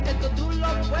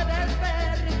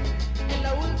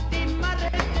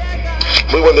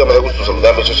Muy buen día, me da gusto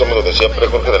saludarlos. Soy su amigo de siempre,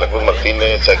 JORGEDELACRUZ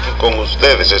Martínez, aquí con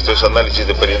ustedes. Esto es Análisis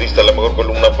de Periodista, la mejor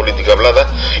columna política hablada,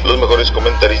 los mejores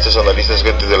comentaristas, analistas,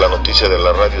 gente de la noticia, de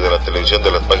la radio, de la televisión,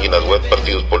 de las páginas web,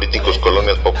 partidos políticos,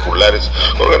 colonias populares,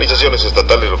 organizaciones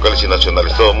estatales, locales y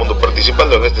nacionales. Todo el mundo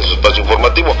participando en este espacio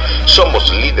informativo.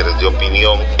 Somos líderes de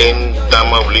opinión en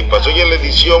Tamaulipas. Hoy en la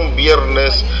edición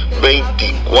viernes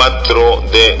 24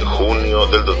 de junio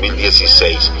del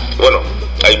 2016. Bueno,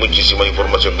 hay muchísima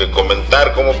información que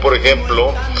comentar, como por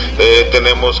ejemplo,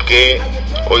 tenemos que,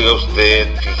 oiga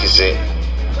usted, fíjese,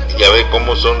 ya ve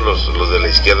cómo son los de la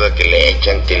izquierda que le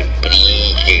echan, que el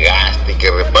PRI, que gaste,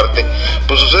 que reparte.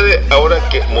 Pues sucede ahora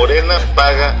que Morena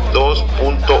paga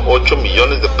 2.8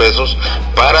 millones de pesos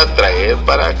para traer,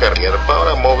 para acarrear,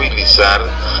 para movilizar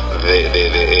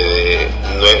de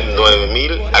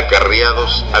 9,000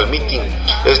 acarreados al mitin.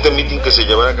 Este mitin que se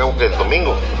llevará a cabo que el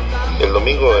domingo.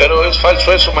 Pero es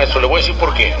falso eso, maestro, le voy a decir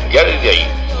por qué. Ya desde ahí,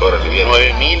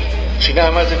 9,000, si nada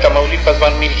más de Tamaulipas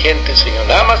van 1,000 gentes, señor,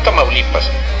 nada más Tamaulipas,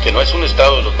 que no es un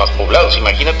estado de los más poblados.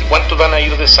 Imagínate cuántos van a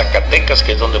ir de Zacatecas,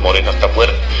 que es donde Morena está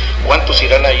fuerte, cuántos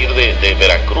irán a ir de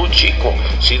Veracruz, chico.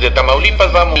 Si de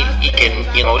Tamaulipas vamos y en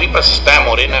Tamaulipas está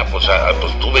Morena, pues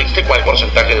tú viste cuál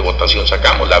porcentaje de votación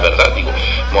sacamos. La verdad, digo,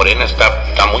 Morena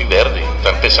está muy verde, está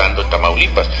empezando en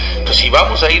Tamaulipas. Entonces, si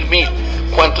vamos a ir 1,000,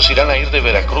 ¿cuántos irán a ir de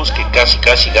Veracruz, que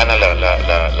casi gana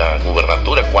la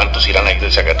gubernatura? ¿Cuántos irán a ir de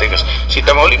Zacatecas? Si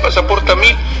Tamaulipas aporta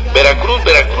 1,000, Veracruz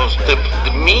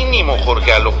de mínimo,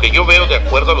 Jorge, a lo que yo veo de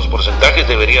acuerdo a los porcentajes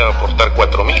debería aportar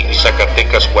 4,000 y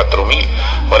Zacatecas 4,000.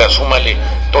 Ahora súmale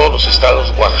todos los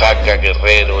estados, Oaxaca,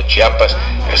 Guerrero, Chiapas.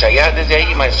 O sea, ya desde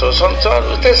ahí, maestro,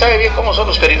 usted sabe bien cómo son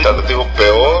los periodistas. Digo,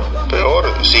 peor,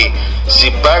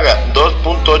 si paga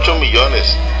 2.8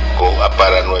 millones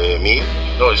para 9,000.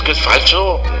 No, es que es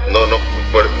falso. No,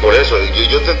 por eso,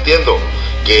 yo te entiendo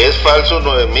que es falso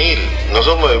 9,000, no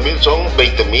son 9,000, son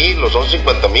 20,000 o son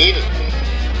 50,000.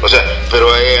 O sea, pero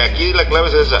aquí la clave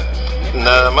es esa.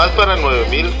 Nada más para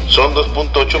 9,000 son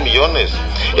 2.8 millones.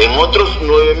 En otros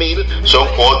 9,000 son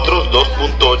otros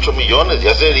 2.8 millones.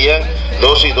 Ya serían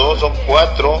 2 y 2 son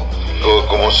 4,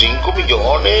 como 5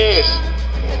 millones.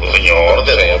 Señor,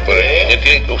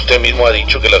 usted mismo ha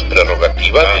dicho que las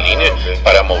prerrogativas del INE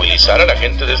para movilizar a la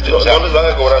gente de este... No les van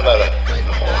a cobrar nada.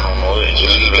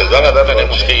 Les van a dar,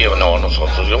 tenemos que llevar,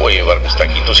 nosotros, yo voy a llevar mis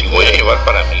taquitos y voy a llevar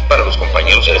para mí, para los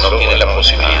compañeros que no tienen la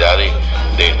posibilidad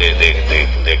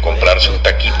de comprarse un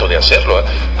taquito, de hacerlo.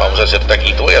 Vamos a hacer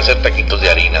taquito, voy a hacer taquitos de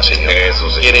harina, señor. Eso,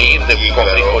 señor. Quiere ir con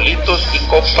frijolitos y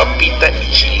con papita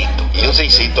y chilito. Y un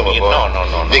seisito, mejor.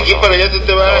 No. De aquí para allá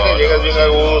te bajas, llegas bien a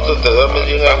gusto, te duermes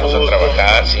bien a gusto. Vamos a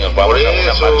trabajar, señor, vamos a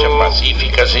una marcha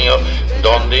pacífica, señor,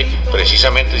 donde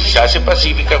precisamente se hace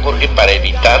pacífica, Jorge, para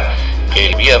evitar que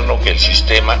el gobierno, que el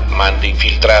sistema mande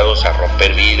infiltrados a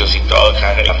romper vidrios y todo,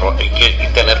 y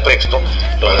tener pretexto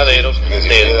los ganaderos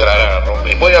de entrar a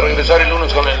romper. Voy a regresar el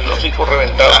lunes con los hijos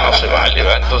reventados, no se vale,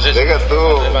 ¿verdad? Entonces,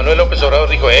 Manuel López Obrador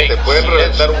dijo, ¿te pueden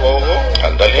reventar un ojo?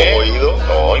 Ándale. ¿Un oído?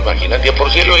 No, imagínate,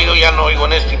 por si el oído ya no oigo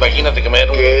en esto, imagínate que me den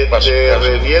un que te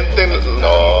revienten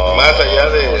más allá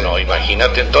de... No,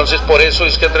 imagínate, entonces por eso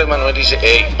es que Andrés Manuel dice,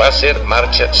 va a ser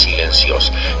marcha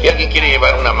silenciosa. Y alguien quiere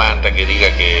llevar una manta que diga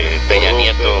que Peña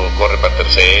Nieto corre para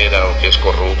tercera, o que es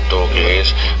corrupto, o que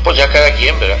es, pues ya cada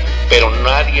quien, ¿verdad? Pero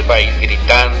nadie va a ir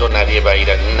gritando, nadie va a ir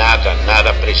a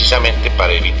nada, precisamente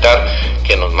para evitar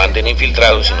que nos manden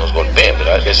infiltrados y nos golpeen,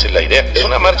 ¿verdad? Esa es la idea. Es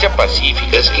una marcha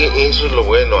pacífica. Es que eso es lo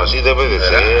bueno, así debe de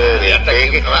ser. El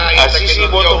PEJE, así sí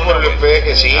voto por el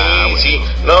PEJE, sí.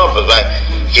 No, pues va.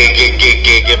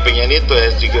 Que Peña Nieto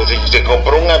y que se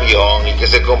compró un avión y que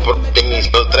se compró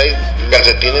tenis, trae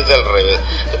calcetines al revés.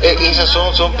 Esas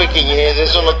son pequeñeces,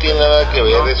 eso no tiene nada que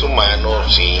ver, es humano,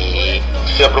 sí.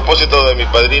 Y a propósito de mi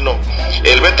padrino,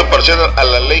 el veto parcial a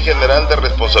la Ley General de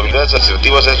Responsabilidades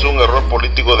Administrativas es un error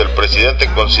político del presidente,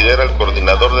 considera el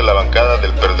coordinador de la bancada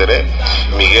del PRD,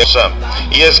 Miguel Sá.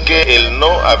 Y es que el no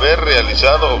haber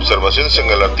realizado observaciones en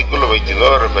el artículo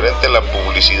 29 referente a la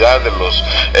publicidad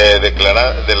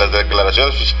de las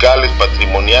declaraciones fiscales,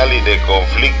 patrimonial y de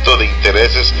conflicto de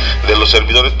intereses de los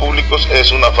servidores públicos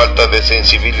es una falta de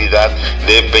sensibilidad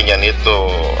de Peña Nieto,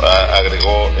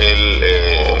 agregó el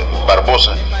Barbosa.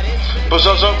 Pues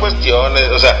son cuestiones,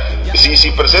 o sea,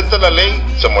 si presentan la ley,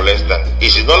 se molestan, y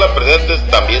si no la presentas,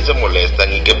 también se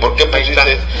molestan, y que por qué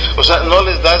pusiste, o sea, no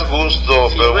les das gusto,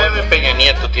 si pero bueno, Peña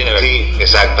Nieto tiene la... Sí,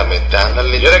 exactamente,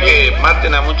 ándale. Y ahora que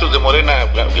maten a muchos de Morena,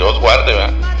 Dios guarde,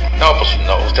 ¿verdad? No, pues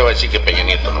no, usted va a decir que Peña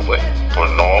Nieto no fue. Pues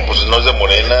no, pues no es de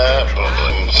Morena,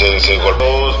 pues, se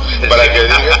golpeó, para que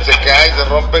digan, se caen, se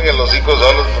rompen el hocico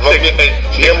solos, pues,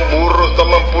 bien burros,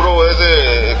 toman puro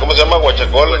ese, ¿cómo se llama?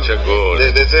 Guachacol.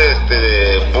 De ese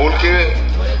pulque.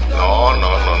 No.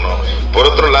 Por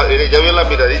otro lado, ¿ya vio la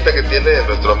miradita que tiene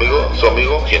nuestro amigo, su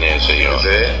amigo? ¿Quién es, señor?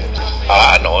 Ese.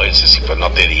 Ah, no, ese sí, pues no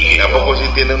te digo. Tampoco sí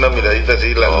tiene una miradita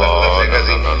así, la ceja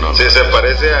así. No. Se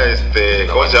parece a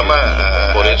 ¿cómo se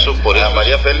llama? Por eso, a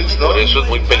María Félix, ¿no? Por eso es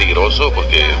muy peligroso,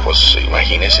 porque, pues,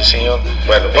 imagínese, señor.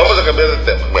 Bueno, vamos a cambiar de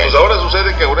tema. Bueno. Pues ahora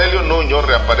sucede que Aurelio Nuño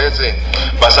reaparece.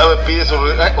 Basabe pide su...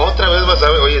 otra vez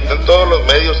Basabe, oye, están todos los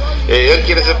medios. Él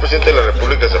quiere ser presidente de la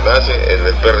República, se me hace, en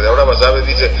el PRD. Ahora Basabe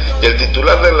dice, y el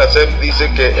titular de la SEP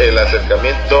dice que el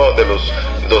acercamiento de los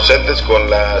docentes con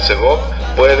la CEGOP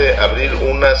puede abrir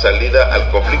una salida al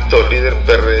conflicto. El líder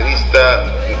perredista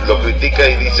lo critica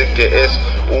y dice que es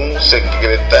un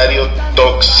secretario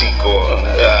tóxico.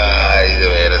 Ay, de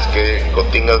veras, que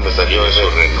cotingas me salió eso.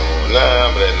 No,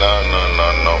 hombre,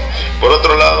 no. Por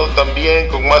otro lado, también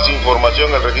con más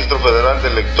información, el Registro Federal de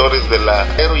Electores de la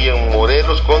ACERREO y en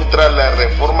Morelos contra la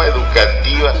reforma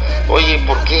educativa. Oye,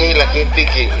 ¿por qué la gente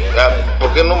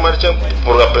por qué no marchan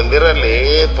por aprender a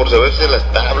leer, por saberse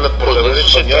las tablas, por saber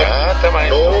español?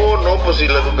 No, pues si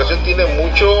la educación tiene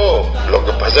mucho, lo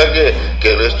que pasa es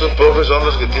que estos profes son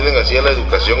los que tienen así a la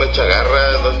educación hecha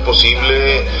garra, no es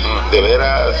posible, de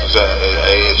veras, o sea,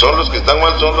 son los que están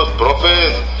mal, son los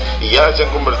profes, y ya se han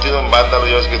convertido en vándalos,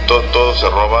 ya ves que todos se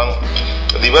roban.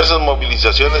 Diversas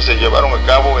movilizaciones se llevaron a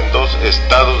cabo en 2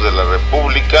 estados de la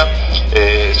República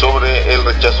sobre el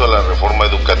rechazo a la reforma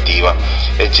educativa.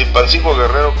 En Chilpancingo,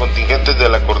 Guerrero, contingentes de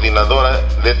la Coordinadora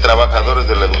de Trabajadores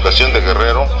de la Educación de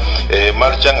Guerrero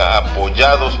marchan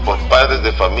apoyados por padres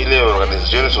de familia y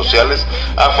organizaciones sociales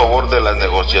a favor de las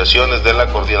negociaciones de la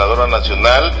Coordinadora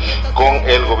Nacional con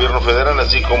el gobierno federal,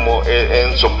 así como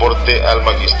en soporte al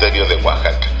Magisterio de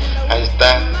Oaxaca. Ahí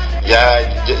está.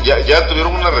 Ya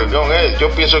tuvieron una reunión, yo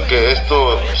pienso que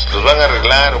esto los van a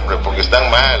arreglar, hombre, porque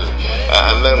están mal,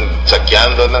 andan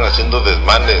saqueando, andan haciendo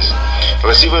desmanes.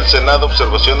 Recibe el Senado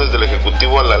observaciones del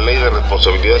Ejecutivo a la Ley de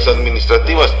Responsabilidades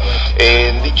Administrativas.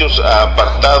 En dichos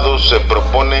apartados se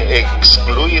propone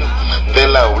excluir de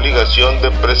la obligación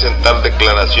de presentar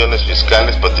declaraciones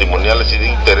fiscales, patrimoniales y de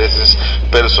intereses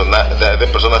de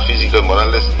personas físicas y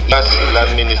morales. La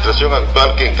administración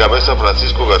actual que encabeza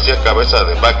Francisco García Cabeza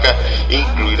de Vaca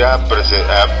incluirá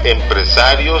a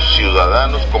empresarios,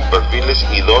 ciudadanos con perfiles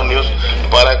idóneos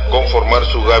para conformar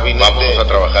su gabinete. Vamos a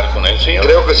trabajar con él, señor.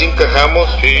 Creo que sí encajamos,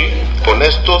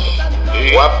 honestos,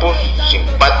 guapos,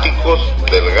 simpáticos,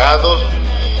 delgados,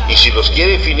 y si los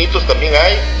quiere finitos también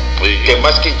hay. Que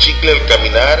más que chicle al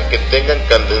caminar, que tengan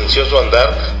cadencioso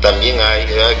andar, también hay.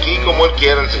 Aquí como él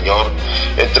quiera el señor.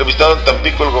 Entrevistado en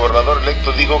Tampico, el gobernador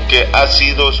electo dijo que ha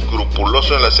sido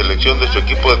escrupuloso en la selección de su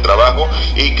equipo de trabajo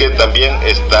y que también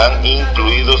están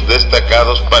incluidos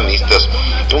destacados panistas.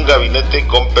 Un gabinete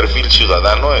con perfil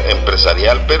ciudadano,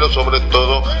 empresarial, pero sobre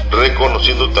todo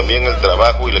reconociendo también el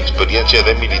trabajo y la experiencia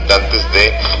de militantes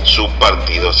de su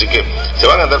partido. Así que se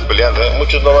van a andar peleando,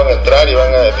 muchos no van a entrar y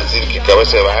van a decir que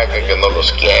Cabeza de Vaca, que no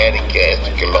los quiere, que esto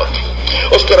y que lo otro.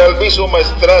 Óscar Alvizo,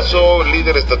 maestrazo,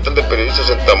 líder estatal de periodistas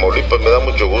en Tamaulipas, me da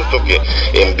mucho gusto que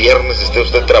en viernes esté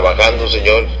usted trabajando,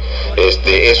 señor.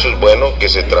 Eso es bueno, que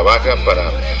se trabaja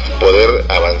para poder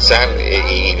avanzar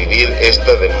y vivir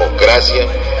esta democracia.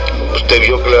 Usted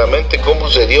vio claramente cómo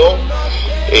se dio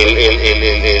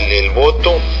el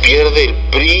voto, pierde el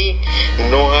PRI,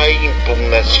 no hay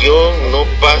impugnación, no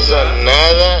pasa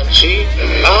nada, ¿sí?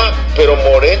 Pero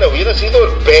Morena hubiera sido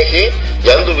el PEJE,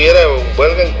 ya anduviera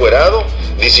huelga encuerado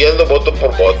diciendo voto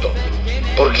por voto.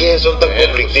 ¿Por qué son tan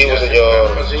conflictivos,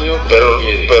 señor?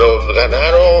 Pero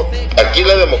ganaron. Aquí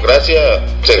la democracia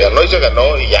se ganó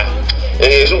y ya.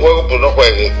 Es un juego, pues no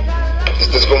juegue.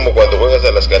 Es como cuando juegas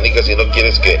a las canicas y no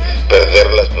quieres que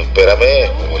perderlas, pues espérame,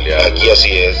 aquí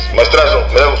así es. Maestrazo,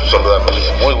 me da gusto saludarnos.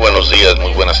 Muy buenos días,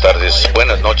 muy buenas tardes,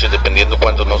 buenas noches, dependiendo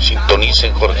cuando nos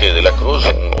sintonicen. Jorge de la Cruz,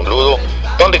 un saludo.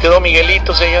 ¿Dónde quedó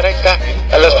Miguelito, señor? Ahí está.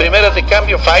 A las primeras de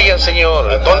cambio fallan,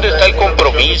 señor. ¿Dónde está el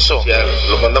compromiso?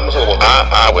 Lo mandamos a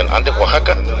Oaxaca. Bueno, ¿anda en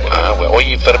Oaxaca? Bueno.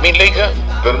 Oye, ¿Fermín Leiga?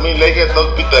 Fermín Leiga está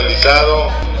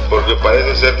hospitalizado. porque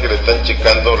parece ser que le están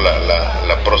checando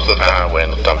la próstata. Ah,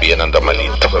 bueno, también anda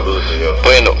malito. Saludos, señor.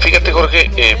 Bueno, fíjate, Jorge,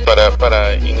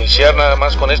 para iniciar nada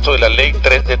más con esto de la ley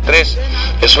 3 de 3,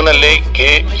 es una ley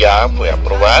que ya fue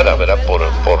aprobada, ¿verdad?,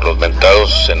 por los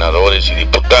mentados senadores y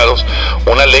diputados,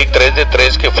 una ley 3 de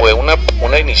 3 que fue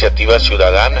una iniciativa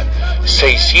ciudadana.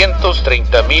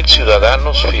 630,000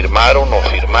 ciudadanos firmaron o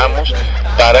firmamos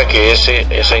para que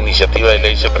esa iniciativa de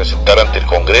ley se presentara ante el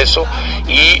Congreso,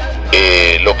 y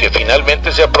lo que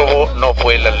finalmente se aprobó no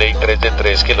fue la ley 3 de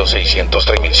 3 que los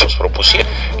 630,000 se propusieron.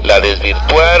 La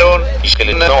desvirtuaron y que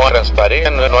no hay transparencia,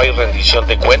 no hay rendición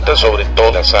de cuentas, sobre todo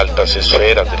en las altas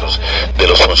esferas de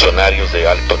los funcionarios de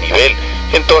alto nivel.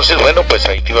 Entonces, bueno, pues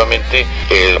activamente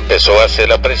empezó a hacer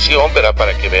la presión, ¿verdad?,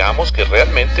 para que veamos que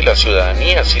realmente la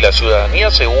ciudadanía, si la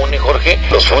ciudadanía se une, Jorge,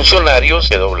 los funcionarios hay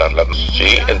que doblarla,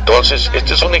 ¿sí? Entonces,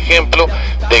 este es un ejemplo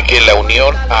de que la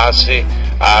unión hace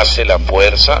la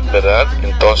fuerza, ¿verdad?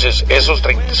 Entonces esos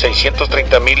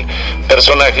 630,000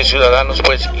 personajes ciudadanos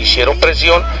pues hicieron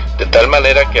presión, de tal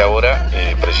manera que ahora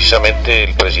precisamente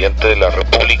el presidente de la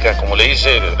República, como le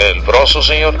dice el BROZO,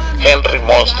 señor Henry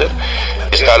Monster,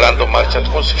 está dando marcha.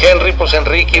 Pues Henry, pues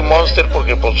Enrique y Monster,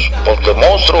 porque pues de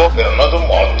monstruo. Pero no es un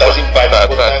monstruo, está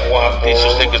simpático, está guapo. Dice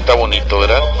usted que está bonito,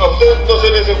 ¿verdad? ¿A usted no se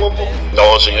le hace guapo?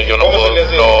 No, señor, yo no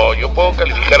puedo, yo puedo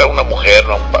calificar a una mujer,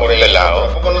 no a un pelado.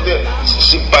 ¿Tampoco no tiene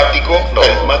simpático,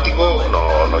 carismático?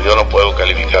 No, yo no puedo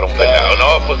calificar a un pelado,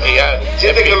 no, porque ya...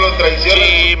 ¿Siente que lo traiciona?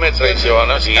 Sí, me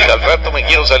traiciona, sí, al rato me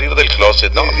quiero salir del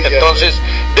closet, ¿no? Sí, entonces,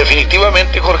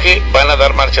 definitivamente, Jorge, van a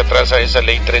dar marcha atrás a esa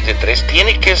ley 3 de 3,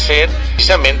 tiene que ser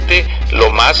precisamente lo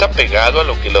más apegado a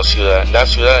lo que la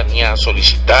ciudadanía ha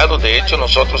solicitado. De hecho,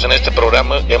 nosotros en este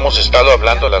programa hemos estado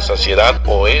hablando a la saciedad,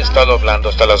 o he estado hablando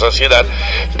hasta la saciedad,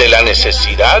 de la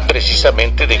necesidad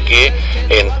precisamente de que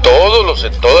en todos los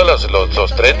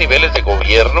tres niveles de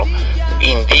gobierno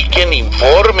indiquen,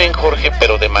 informen, Jorge,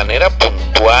 pero de manera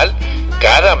puntual.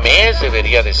 Cada mes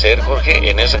debería de ser, Jorge,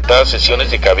 en esas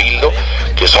sesiones de cabildo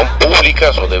que son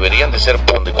públicas o deberían de ser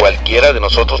donde cualquiera de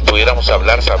nosotros pudiéramos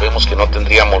hablar. Sabemos que no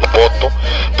tendríamos voto,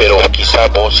 pero quizá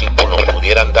voz nos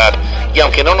pudieran dar. Y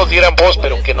aunque no nos dieran voz,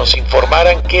 pero que nos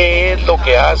informaran qué es lo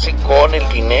que hacen con el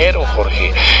dinero,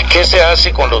 Jorge. ¿Qué se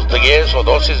hace con los 10 o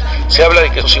 12? Se habla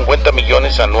de que son 50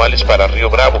 millones anuales para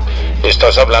Río Bravo.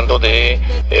 Estás hablando de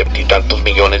tantos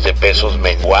millones de pesos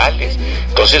mensuales.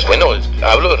 Entonces, bueno,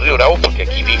 hablo de Río Bravo porque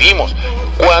aquí vivimos.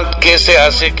 ¿Qué se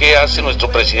hace? ¿Qué hace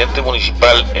nuestro presidente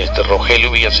municipal,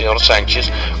 Rogelio Villaseñor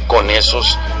Sánchez, con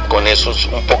esos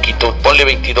un poquito, ponle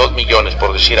 22 millones,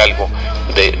 por decir algo,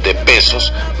 de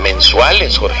pesos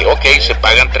mensuales, Jorge? Ok, se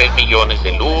pagan 3 millones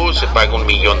de luz, se paga 1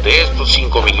 millón de estos,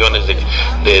 5 millones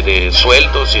de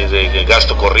sueldos y de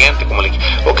gasto corriente,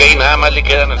 ok, nada más le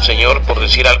quedan al señor, por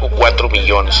decir algo, 4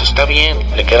 millones, está bien,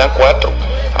 le quedan 4.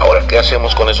 Ahora, ¿qué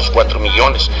hacemos con esos 4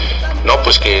 millones? No,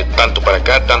 pues que tanto para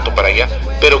acá, tanto para allá,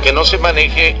 pero que no se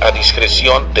maneje a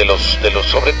discreción de los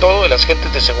sobre todo de las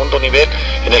gentes de segundo nivel.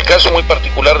 En el caso muy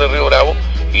particular de Río Bravo,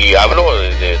 y hablo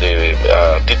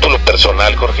a título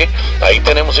personal, Jorge, ahí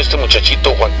tenemos este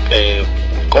muchachito, Juan,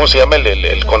 ¿cómo se llama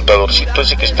el contadorcito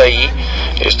ese que está ahí?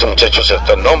 Este muchacho,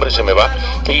 hasta el nombre se me va.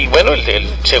 Y bueno, el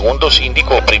segundo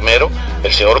síndico, o primero,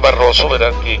 el señor Barroso,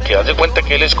 ¿verdad? Que haz de cuenta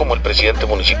que él es como el presidente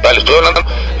municipal. Estoy hablando,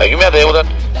 a mí me adeudan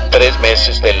 3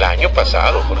 meses del año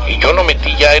pasado, porque yo no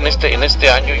metí ya en este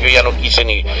año, yo ya no quise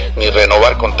ni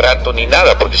renovar contrato ni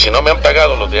nada, porque si no me han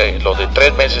pagado los de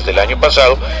 3 meses del año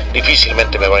pasado,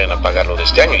 difícilmente me vayan a pagar lo de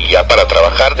este año. Y ya para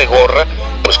trabajar de gorra,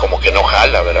 pues como que no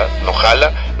jala, ¿verdad? No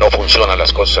jala, no funcionan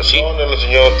las cosas así. No,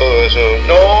 señor, todo eso.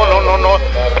 No.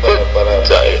 Para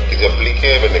que se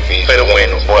aplique beneficio. Pero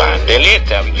bueno,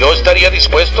 yo estaría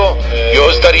dispuesto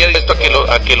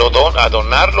a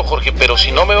donarlo, Jorge, pero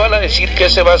si no me van a decir qué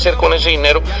se va a hacer con ese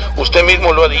dinero, usted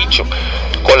mismo lo ha dicho,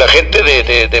 con la gente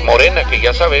de Morena, que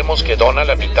ya sabemos que dona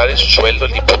la mitad de su sueldo,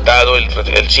 el diputado,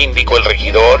 el síndico, el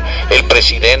regidor, el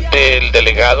presidente, el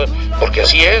delegado, porque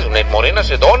así es, en Morena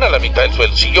se dona la mitad del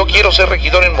sueldo. Si yo quiero ser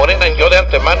regidor en Morena, yo de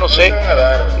antemano sé,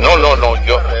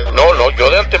 yo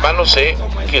de antemano sé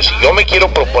que si yo me quiero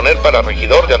proponer para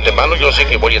regidor, de antemano yo sé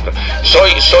que voy a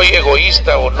soy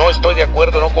egoísta o no estoy de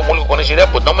acuerdo, no comulgo con esa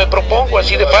idea, pues no me propongo,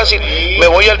 así de fácil. Me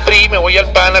voy al PRI, me voy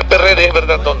al PAN, al PRD,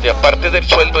 ¿verdad? Donde aparte del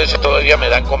sueldo ese todavía me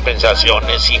dan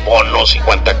compensaciones y bonos y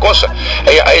cuanta cosa.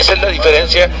 Esa es la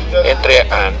diferencia entre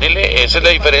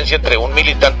un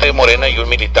militante de Morena y un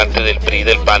militante del PRI,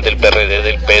 del PAN, del PRD,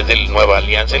 del PES, del Nueva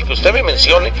Alianza. El que usted me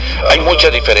mencione, hay mucha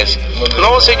diferencia.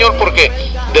 No, señor, porque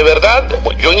de verdad,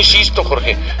 yo insisto,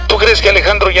 Jorge, ¿tú crees que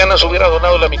Alejandro Llanas hubiera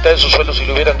donado la mitad de su sueldo si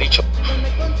le hubieran dicho?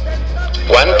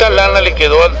 ¿Cuánta lana le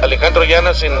quedó a Alejandro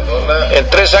Llanas en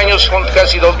 3 años? Son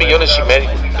casi 2,5 millones.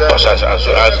 Pues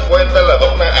cuenta la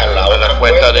dona a la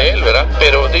cuenta de él, ¿verdad?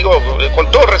 Pero digo,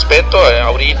 con todo respeto,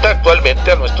 ahorita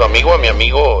actualmente a mi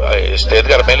amigo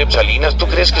Edgar Melem Salinas, ¿tú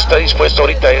crees que está dispuesto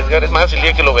ahorita, Edgar? Es más, el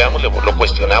día que lo veamos lo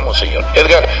cuestionamos, señor.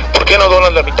 Edgar, ¿por qué no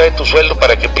donas la mitad de tu sueldo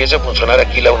para que empiece a funcionar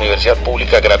aquí la universidad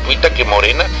pública gratuita que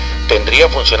Morena tendría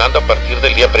funcionando a partir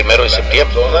del día 1 de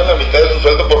septiembre? Dona la mitad de su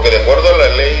sueldo porque de acuerdo a la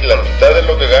ley, la mitad de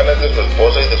lo que gana es de su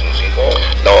esposa y de sus hijos.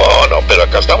 No, pero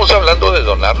acá estamos hablando de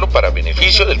donarlo para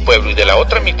beneficio del pueblo y de la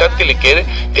otra mitad que le quede,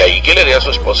 de ahí que le dé a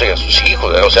su esposa y a sus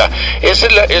hijos, ¿verdad? O sea, esa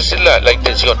es la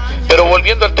intención. Pero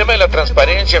volviendo al tema de la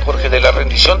transparencia, Jorge, de la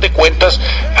rendición de cuentas,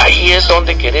 ahí es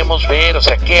donde queremos ver, o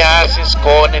sea, ¿qué haces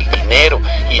con el dinero?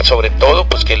 Y sobre todo,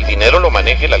 pues que el dinero lo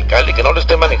maneje el alcalde, que no lo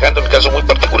esté manejando, en el caso muy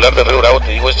particular de Río Bravo,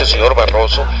 te digo, este señor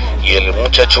Barroso y el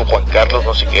muchacho Juan Carlos,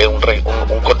 no sé qué, un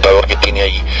contador que tiene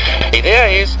ahí. La idea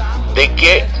es de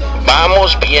que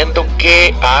vamos viendo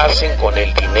qué hacen con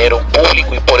el dinero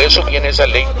público y por eso viene esa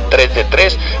ley 3 de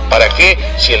 3, para que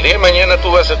si el día de mañana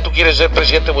tú quieres ser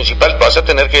presidente municipal, vas a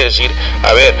tener que decir,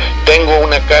 a ver, tengo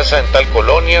una casa en tal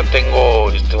colonia,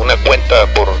 tengo una cuenta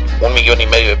por 1,5 millones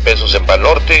de pesos en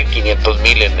Banorte,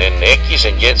 500,000 en X,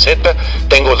 en Y, en Z,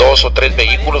 tengo 2 o 3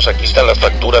 vehículos, aquí están las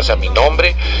facturas a mi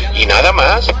nombre y nada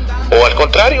más. O al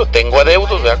contrario, tengo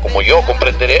adeudos, ¿verdad? Como yo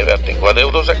comprenderé, ¿verdad? Tengo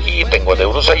adeudos aquí, tengo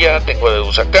adeudos allá, tengo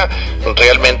adeudos acá,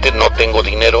 realmente no tengo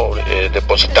dinero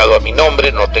depositado a mi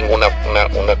nombre, no tengo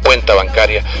una cuenta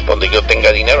bancaria donde yo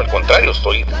tenga dinero, al contrario,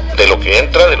 estoy de lo que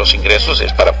entra, de los ingresos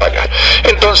es para pagar.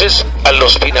 Entonces,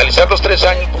 finalizar los 3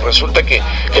 años, pues resulta que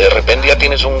de repente ya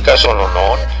tienes un caso,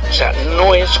 no, o sea,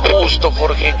 no es justo,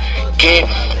 Jorge, que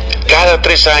cada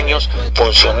 3 años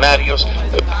funcionarios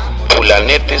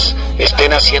fulanetes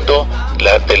estén haciendo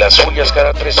de las suyas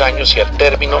cada 3 años y al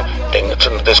término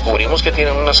descubrimos que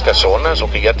tienen unas casonas o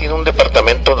que ya tienen un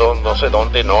departamento no sé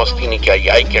dónde, en Austin y que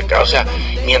allá y que acá, o sea,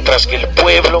 mientras que el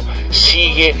pueblo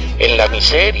sigue en la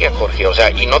miseria, Jorge, o sea,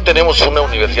 y no tenemos una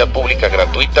universidad pública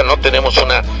gratuita, no tenemos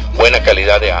una buena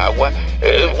calidad de agua,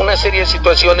 una serie de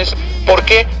situaciones. ¿Por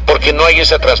qué? Porque no hay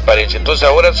esa transparencia. Entonces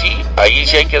ahora sí, ahí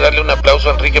sí hay que darle un aplauso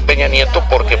a Enrique Peña Nieto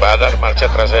porque va a dar marcha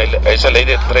atrás a esa ley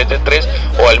de 3 de 3,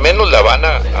 o al menos la van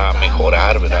a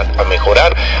mejorar, ¿verdad? A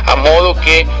mejorar, a modo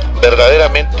que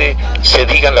verdaderamente se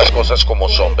digan las cosas como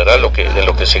son, ¿verdad? De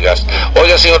lo que se gasta.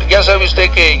 Oiga, señor, ya sabe usted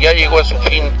que ya llegó a su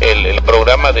fin el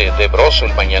programa de BROZO,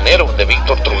 el mañanero, de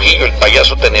Víctor Trujillo, el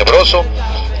payaso tenebroso.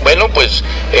 Bueno, pues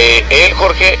él,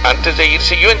 Jorge, antes de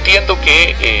irse, yo entiendo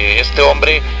que este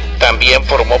hombre también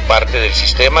formó parte del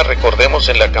sistema. Recordemos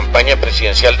en la campaña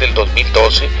presidencial del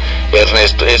 2012,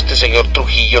 este señor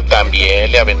Trujillo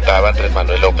también le aventaba a Andrés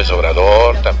Manuel López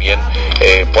Obrador, también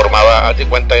formaba, haz de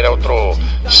cuenta, era otro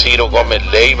Ciro Gómez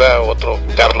Leiva, otro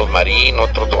Carlos Marín,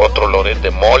 otro Loret de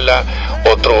Mola,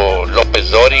 otro López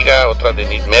Dóriga, otra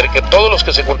Denise Merkel, todos los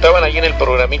que se juntaban ahí en el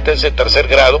programita ese tercer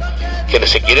grado, que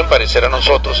se quieren parecer a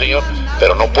nosotros, señor,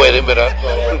 pero no pueden, ¿verdad?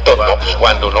 Entonces, no, pues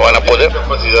cuando no van a poder,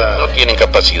 no tienen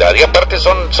capacidad. Y aparte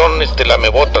son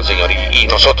lamebotas, señor, y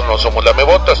nosotros no somos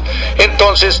lamebotas.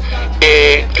 Entonces,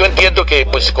 yo entiendo que,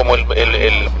 pues, como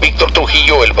el Víctor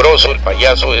Trujillo, el BROZO, el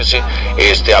payaso ese,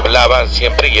 hablaba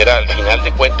siempre y era al final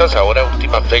de cuentas, ahora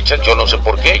últimas fechas, yo no sé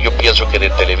por qué, yo pienso que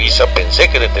pensé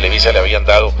que de Televisa le habían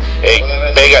dado,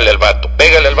 pégale al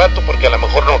vato, porque a lo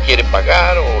mejor no quiere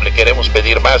pagar o le queremos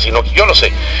pedir más, sino que yo no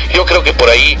sé, yo creo que por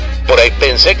ahí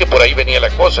pensé que por ahí venía la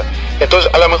cosa.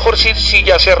 Entonces, a lo mejor sí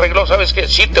ya se arregló, ¿sabes qué?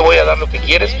 Sí te voy a dar lo que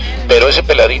quieres, pero ese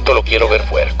peladito lo quiero ver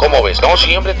fuera. ¿Cómo ves? No,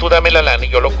 sí, hombre, tú dame la lana y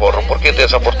yo lo corro, porque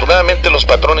desafortunadamente los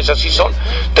patrones así son.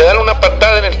 Te dan una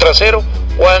patada en el trasero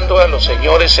cuando a los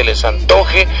señores se les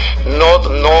antoje,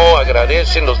 no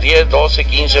agradecen los 10, 12,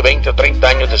 15, 20 o 30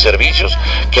 años de servicios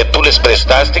que tú les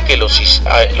prestaste, que los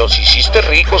hiciste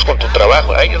ricos con tu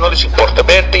trabajo. A ellos no les importa,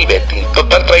 vete y vete.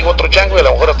 Total, traigo otro chango y a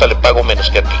lo mejor hasta le pago menos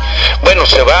que a ti. Bueno,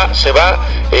 se va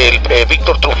el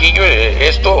Víctor Trujillo.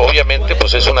 Esto obviamente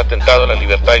pues es un atentado a la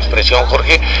libertad de expresión,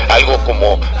 Jorge, algo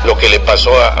como lo que le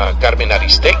pasó a Carmen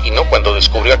Aristegui, ¿no? Cuando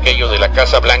descubrió aquello de la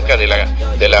Casa Blanca de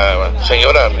la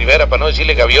señora Rivera, para no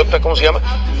decirle gaviota, ¿cómo se llama?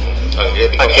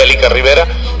 Angélica Rivera,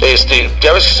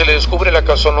 ya ves que se le descubre la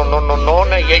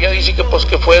casononona y ella dice que pues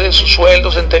que fue de sus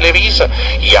sueldos en Televisa,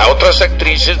 y a otras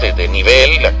actrices de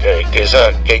nivel, que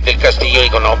esa Kate del Castillo,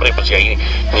 digo, no hombre, pues si ahí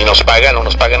ni nos pagan o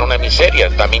nos pagan una miseria,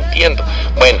 está mintiendo.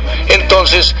 Bueno,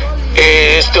 entonces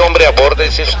Este hombre aborda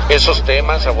esos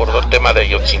temas, abordó el tema de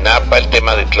Ayotzinapa, el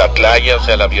tema de Tlatlaya, o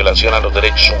sea, la violación a los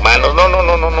derechos humanos. No,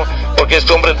 porque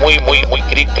este hombre es muy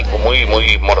crítico, muy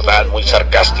mordaz, muy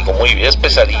sarcástico, es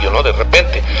pesadillo, ¿no? De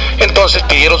repente. Entonces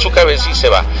pidieron su cabeza y se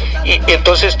va. Y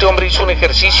entonces este hombre hizo un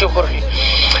ejercicio, Jorge.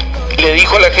 Le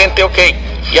dijo a la gente, ok,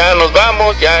 ya nos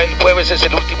vamos, ya el jueves es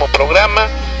el último programa.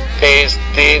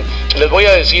 Les voy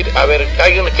a decir, a ver,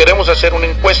 queremos hacer una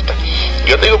encuesta.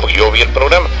 Yo te digo, porque yo vi el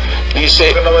programa.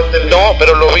 Dice, no,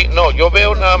 pero lo vi, no, yo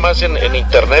veo nada más en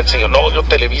internet, señor. No, yo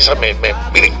Televisa,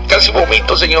 mire, casi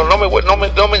vomito, señor.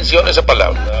 No mencione esa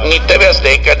palabra. Ni TV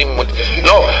Azteca, ni...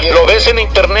 No, lo ves en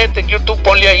internet, en YouTube,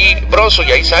 ponle ahí BROZO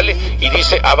y ahí sale y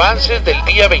dice avances del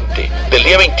día 20, del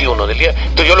día 21,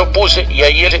 Entonces yo lo puse y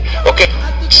ahí ok,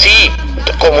 sí,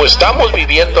 como estamos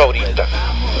viviendo ahorita,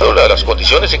 las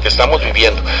condiciones en que estamos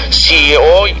viviendo, si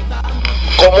hoy,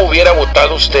 ¿cómo hubiera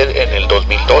votado usted en el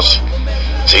 2012?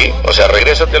 ¿Sí? O sea,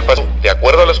 regrésate al pasado, de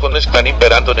acuerdo a las condiciones que están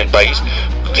imperando en el país.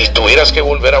 Si tuvieras que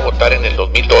volver a votar en el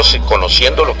 2012,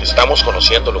 conociendo lo que estamos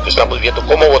viendo,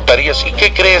 ¿cómo votarías? ¿Y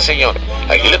qué cree, señor?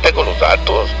 Aquí le tengo los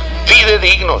datos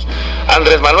fidedignos.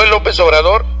 Andrés Manuel López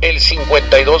Obrador, el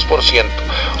 52%.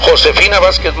 Josefina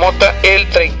Vázquez Mota, el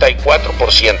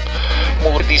 34%.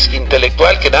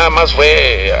 Intelectual que nada más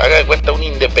fue, haga de cuenta, un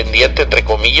independiente, entre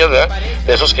comillas, ¿verdad?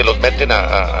 De esos que los meten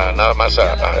nada más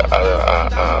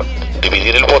a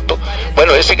dividir el voto.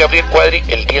 Bueno, ese Gabriel Cuadri,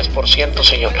 el 10%,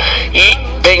 señor. Y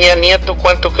Peña Nieto,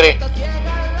 ¿cuánto cree?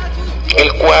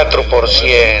 El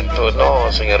 4%,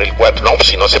 no, señor, el 4%, no, pues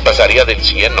si no se pasaría del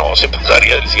 100, no, se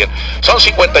pasaría del 100. Son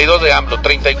 52 de AMLO,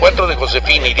 34 de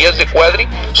Josefina y 10 de Cuadri,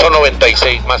 son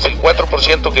 96, más el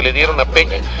 4% que le dieron a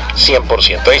Peña,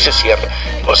 100%, ahí se cierra.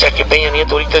 O sea que Peña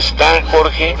Nieto ahorita está,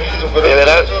 Jorge, de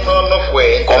verdad,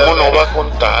 ¿cómo no va a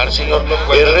contar, señor?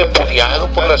 Es repudiado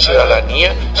por la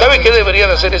ciudadanía. ¿Sabe qué debería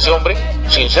de hacer ese hombre?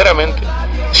 Sinceramente,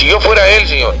 si yo fuera él,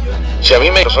 señor, si a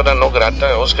mí me persona no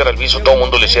grata, Óscar Alvizo, todo el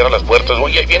mundo le cierra las puertas.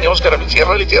 Oye, ahí viene Óscar Alvizo,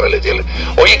 ciérrale.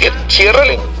 Oye, que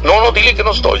ciérrale. No, dile que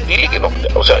no estoy, dile que no.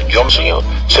 O sea, yo, señor,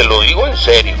 se lo digo en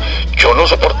serio. Yo no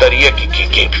soportaría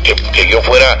que yo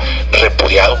fuera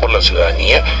repudiado por la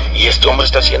ciudadanía, y este hombre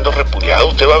está siendo repudiado.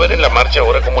 Usted va a ver en la marcha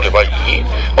ahora cómo le va a ir.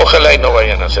 Ojalá y no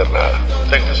vayan a hacer nada.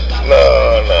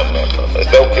 No.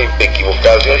 Está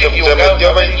equivocado. Se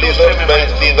metió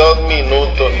 22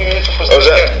 minutos. O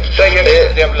sea,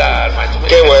 de hablar.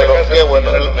 Qué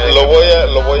bueno. Lo voy a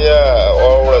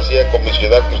ahora sí a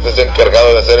comisionar, que usted es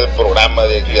encargado de hacer el programa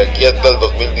de aquí hasta el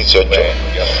 2018.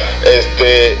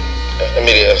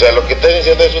 Mire, o sea, lo que está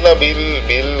diciendo es una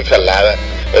vil jalada.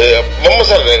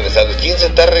 Vamos a regresar. ¿Quién se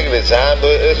está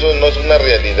regresando? Eso no es una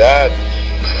realidad.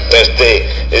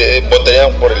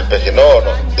 Votarían por el PEJE. No.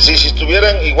 Si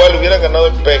estuvieran igual, hubieran ganado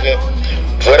el PEJE,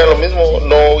 fuera lo mismo,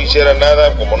 no hiciera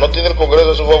nada, como no tiene el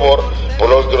Congreso a su favor, por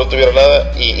lo que no tuviera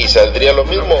nada, y saldría lo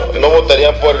mismo. No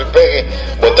votarían por el PEJE,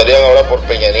 votarían ahora por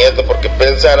Peña Nieto, porque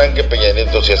pensarán que Peña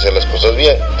Nieto sí hace las cosas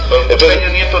bien. Entonces, Peña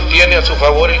Nieto tiene a su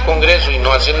favor el Congreso y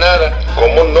no hace nada.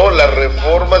 ¿Cómo no? La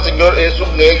reforma, señor, es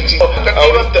un éxito.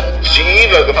 Ahorita, sí,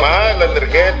 las demás, la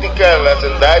energética, la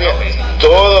sendaria,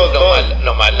 todo.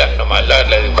 No más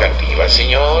la educativa,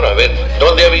 señor. A ver,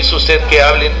 ¿dónde ha visto usted que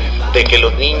hablen de que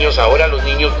los niños,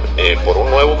 por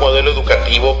un nuevo modelo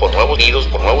educativo, por nuevos nidos,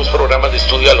 por nuevos programas de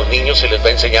estudio, a los niños se les va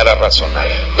a enseñar a razonar?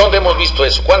 ¿Dónde hemos visto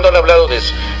eso? ¿Cuándo han hablado de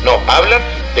eso? No, hablan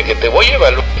de que te voy a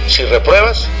evaluar. Si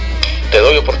repruebas, te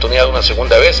doy oportunidad una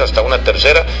segunda vez, hasta una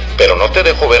tercera, pero no te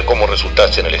dejo ver cómo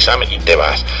resultaste en el examen y te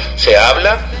vas. Se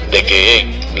habla de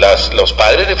que los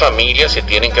padres de familia se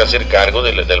tienen que hacer cargo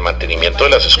del mantenimiento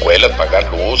de las escuelas, pagar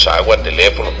luz, agua,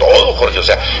 teléfono, todo, Jorge. O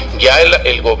sea, ya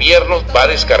el gobierno va a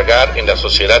descargar en la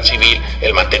sociedad civil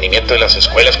el mantenimiento de las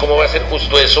escuelas. ¿Cómo va a ser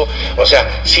justo eso? O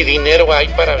sea, si dinero hay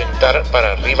para aventar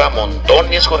para arriba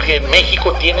montones, Jorge.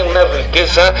 México tiene una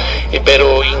riqueza,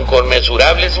 pero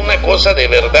inconmensurable. Es una cosa de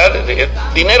verdad.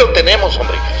 Dinero tenemos,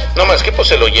 hombre. No más que pues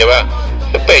se lo lleva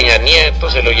Peña Nieto,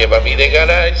 se lo lleva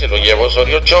Videgaray, se lo lleva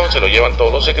Osorio Chong, se lo llevan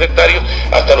todos los secretarios,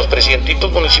 hasta los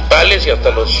presidentitos municipales y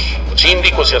hasta los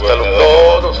síndicos y hasta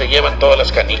todos se llevan todas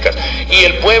las canicas. Y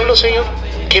el pueblo, señor,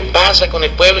 ¿qué pasa con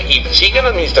el pueblo? Y siguen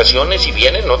administraciones y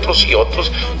vienen otros y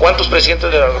otros. ¿Cuántos presidentes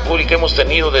de la República hemos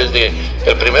tenido desde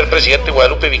el primer presidente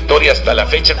Guadalupe Victoria hasta la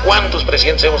fecha? ¿Cuántos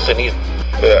presidentes hemos tenido?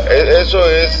 Eso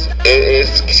es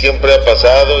que siempre ha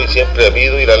pasado y siempre ha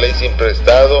habido, y la ley siempre ha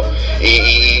estado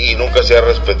y nunca se ha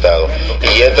respetado.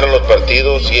 Y entran los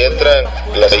partidos y entran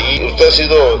y usted ha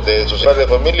sido de sociedad de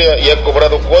familia y ha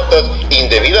cobrado cuotas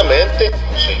indebidamente.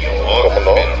 Señor, ¿cómo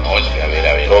no? Pero no, es que a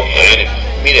ver.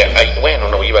 Mire,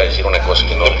 no iba a decir una cosa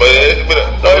que no. Es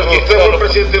que usted fue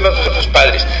presidente de una sociedad. Sus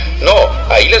padres. No,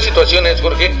 ahí la situación es,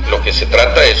 Jorge, lo que se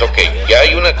trata es, ok, ya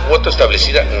hay una cuota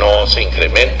establecida, no se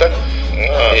incrementa.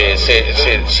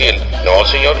 No,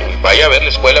 señor, vaya a ver la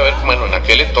escuela, a ver, bueno, en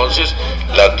aquel entonces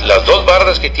las dos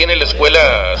bardas que tiene la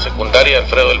escuela secundaria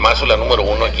Alfredo del Mazo, la número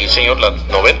 1 aquí, señor, las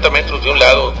 90 metros de un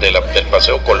lado del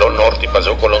Paseo Colón Norte y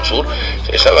Paseo Colón Sur,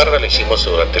 esa barda la hicimos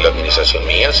durante la administración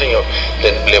mía, señor.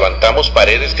 Levantamos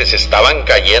paredes que se estaban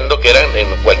cayendo, que eran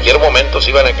en cualquier momento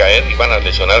se iban a caer, iban a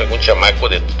lesionar a algún chamaco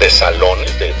de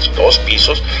salones de 2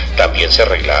 pisos, también se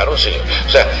arreglaron, señor. O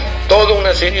sea, toda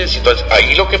una serie de situaciones.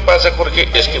 Ahí lo que pasa, Jorge,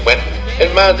 es que, bueno,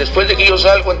 es más, después de que yo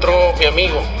salgo, entró mi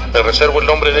amigo, me reservo el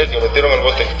nombre de él. ¿Lo metieron al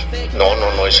bote?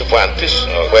 No, ese fue antes.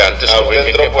 Fue antes,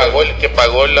 que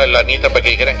pagó la lanita para que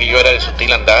dijeran que yo era de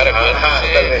sutil andar,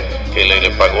 que le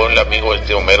pagó el amigo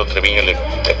Homero Treviño, le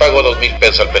pagó 2,000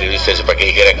 pesos al periodista ese para que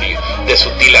dijera que yo de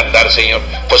sutil andar, señor.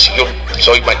 Pues si yo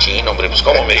soy machín, hombre, pues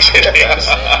 ¿cómo me dicen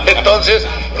eso? Entonces,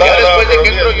 ya después de que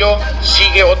entro yo,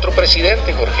 sigue otro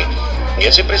presidente, Jorge. Y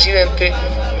ese presidente,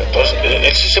 entonces,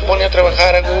 él sí se pone a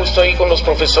trabajar a gusto ahí con los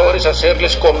profesores, a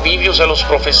hacerles convivios a los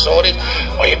profesores.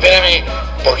 Oye, espérame,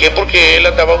 ¿por qué? Porque él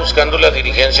andaba buscando la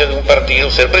dirigencia de un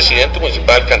partido, ser presidente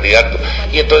municipal, candidato.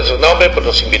 Y entonces, no, hombre, pues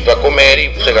los invitó a comer y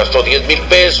pues, se gastó 10,000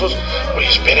 pesos. Oye,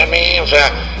 espérame, o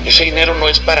sea, ese dinero no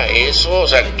es para eso. O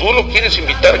sea, tú lo quieres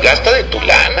invitar, gasta de tu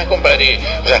lana, compadre.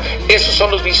 O sea, esos son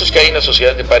los vicios que hay en la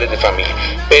sociedad de padres de familia.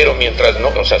 Pero mientras no,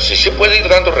 o sea, sí se puede ir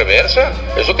dando reversa.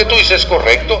 Eso que tú dices es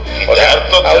correcto. O sea,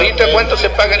 ahorita, ¿cuánto se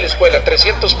paga en la escuela?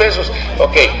 300 pesos.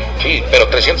 Ok, sí, pero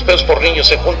 300 pesos por niño,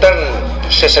 se juntan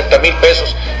 60,000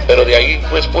 pesos, pero de ahí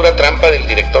pues pura trampa del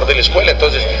director de la escuela.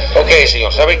 Entonces, ok,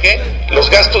 señor, ¿sabe qué? Los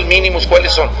gastos mínimos,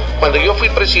 ¿cuáles son? Cuando yo fui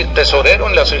tesorero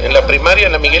en la primaria,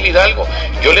 en la Miguel Hidalgo,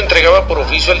 yo le entregaba por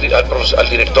oficio al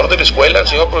director de la escuela, al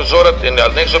señor profesor, en el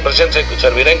anexo de presencia, que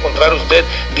servirá encontrar usted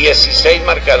 16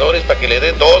 marcadores para que le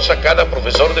dé 2 a cada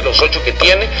profesor de los 8 que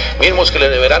tiene, mismos que le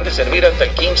deberán de servir hasta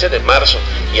el 15 de marzo.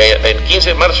 Y el 15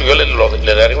 de marzo yo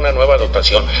le daré una nueva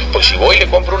dotación. Pues si voy y le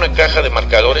compro una caja de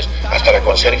marcadores, hasta la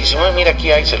conserje dice, mira,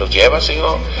 aquí hay, se los lleva,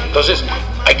 señor. Entonces,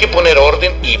 hay que poner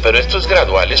orden, pero esto es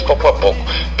gradual, es poco a poco.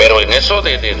 Pero en eso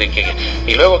de que,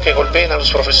 y luego que golpeen a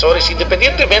los profesores,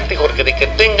 independientemente, Jorge, de que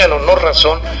tengan o no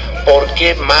razón, ¿por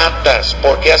qué matas?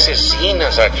 ¿Por qué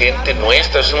asesinas a gente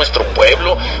nuestra? Es nuestro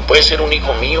pueblo, puede ser un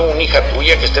hijo mío, una hija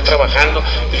tuya que esté trabajando,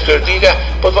 y que diga,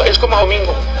 pues es como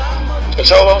domingo. El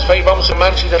sábado vamos a ir, vamos en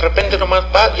marcha y de repente nomás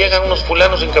llegan unos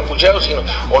fulanos encapuchados y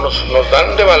nos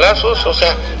dan de balazos, o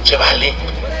sea, se vale.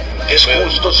 ¿Es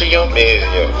justo, señor? Mire,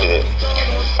 señor, mire.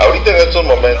 Ahorita en estos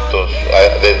momentos,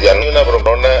 desde hay una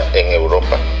bromona en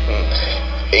Europa.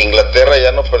 Inglaterra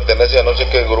ya no pertenece a no sé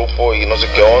qué grupo y no sé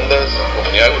qué ondas.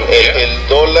 El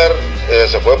dólar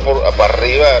se fue para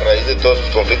arriba a raíz de todos los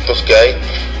conflictos que hay,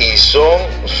 y son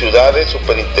ciudades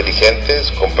súper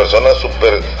inteligentes, con personas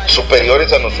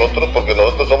superiores a nosotros, porque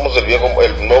nosotros somos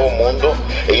el nuevo mundo,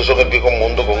 ellos son el viejo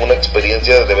mundo, con una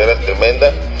experiencia de veras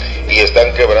tremenda, y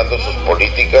están quebrando sus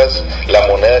políticas, la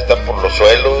moneda está por los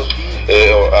suelos.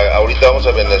 Ahorita vamos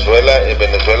a Venezuela.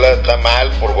 Venezuela está mal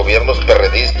por gobiernos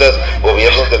perredistas,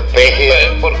 gobiernos del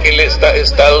PEJE. Porque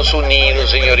Estados Unidos,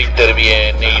 señor,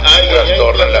 interviene y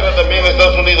trastorna también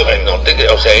Estados Unidos.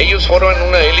 O sea, ellos forman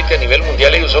una élite a nivel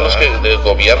mundial, ellos son los que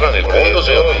gobiernan el mundo,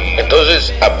 señor.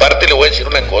 Entonces, aparte le voy a decir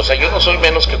una cosa, yo no soy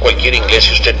menos que cualquier inglés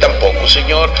y usted tampoco,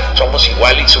 señor. Somos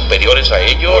igual y superiores a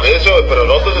ellos. Por eso, pero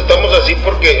nosotros estamos así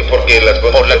porque las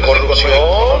cosas por la corrupción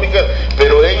económica,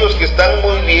 pero ellos que están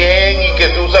muy bien y que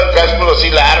se usan cascos así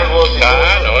largos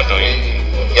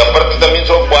y aparte también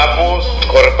son guapos,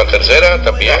 corren para tercera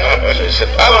también.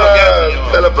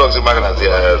 Hasta la próxima,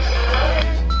 gracias.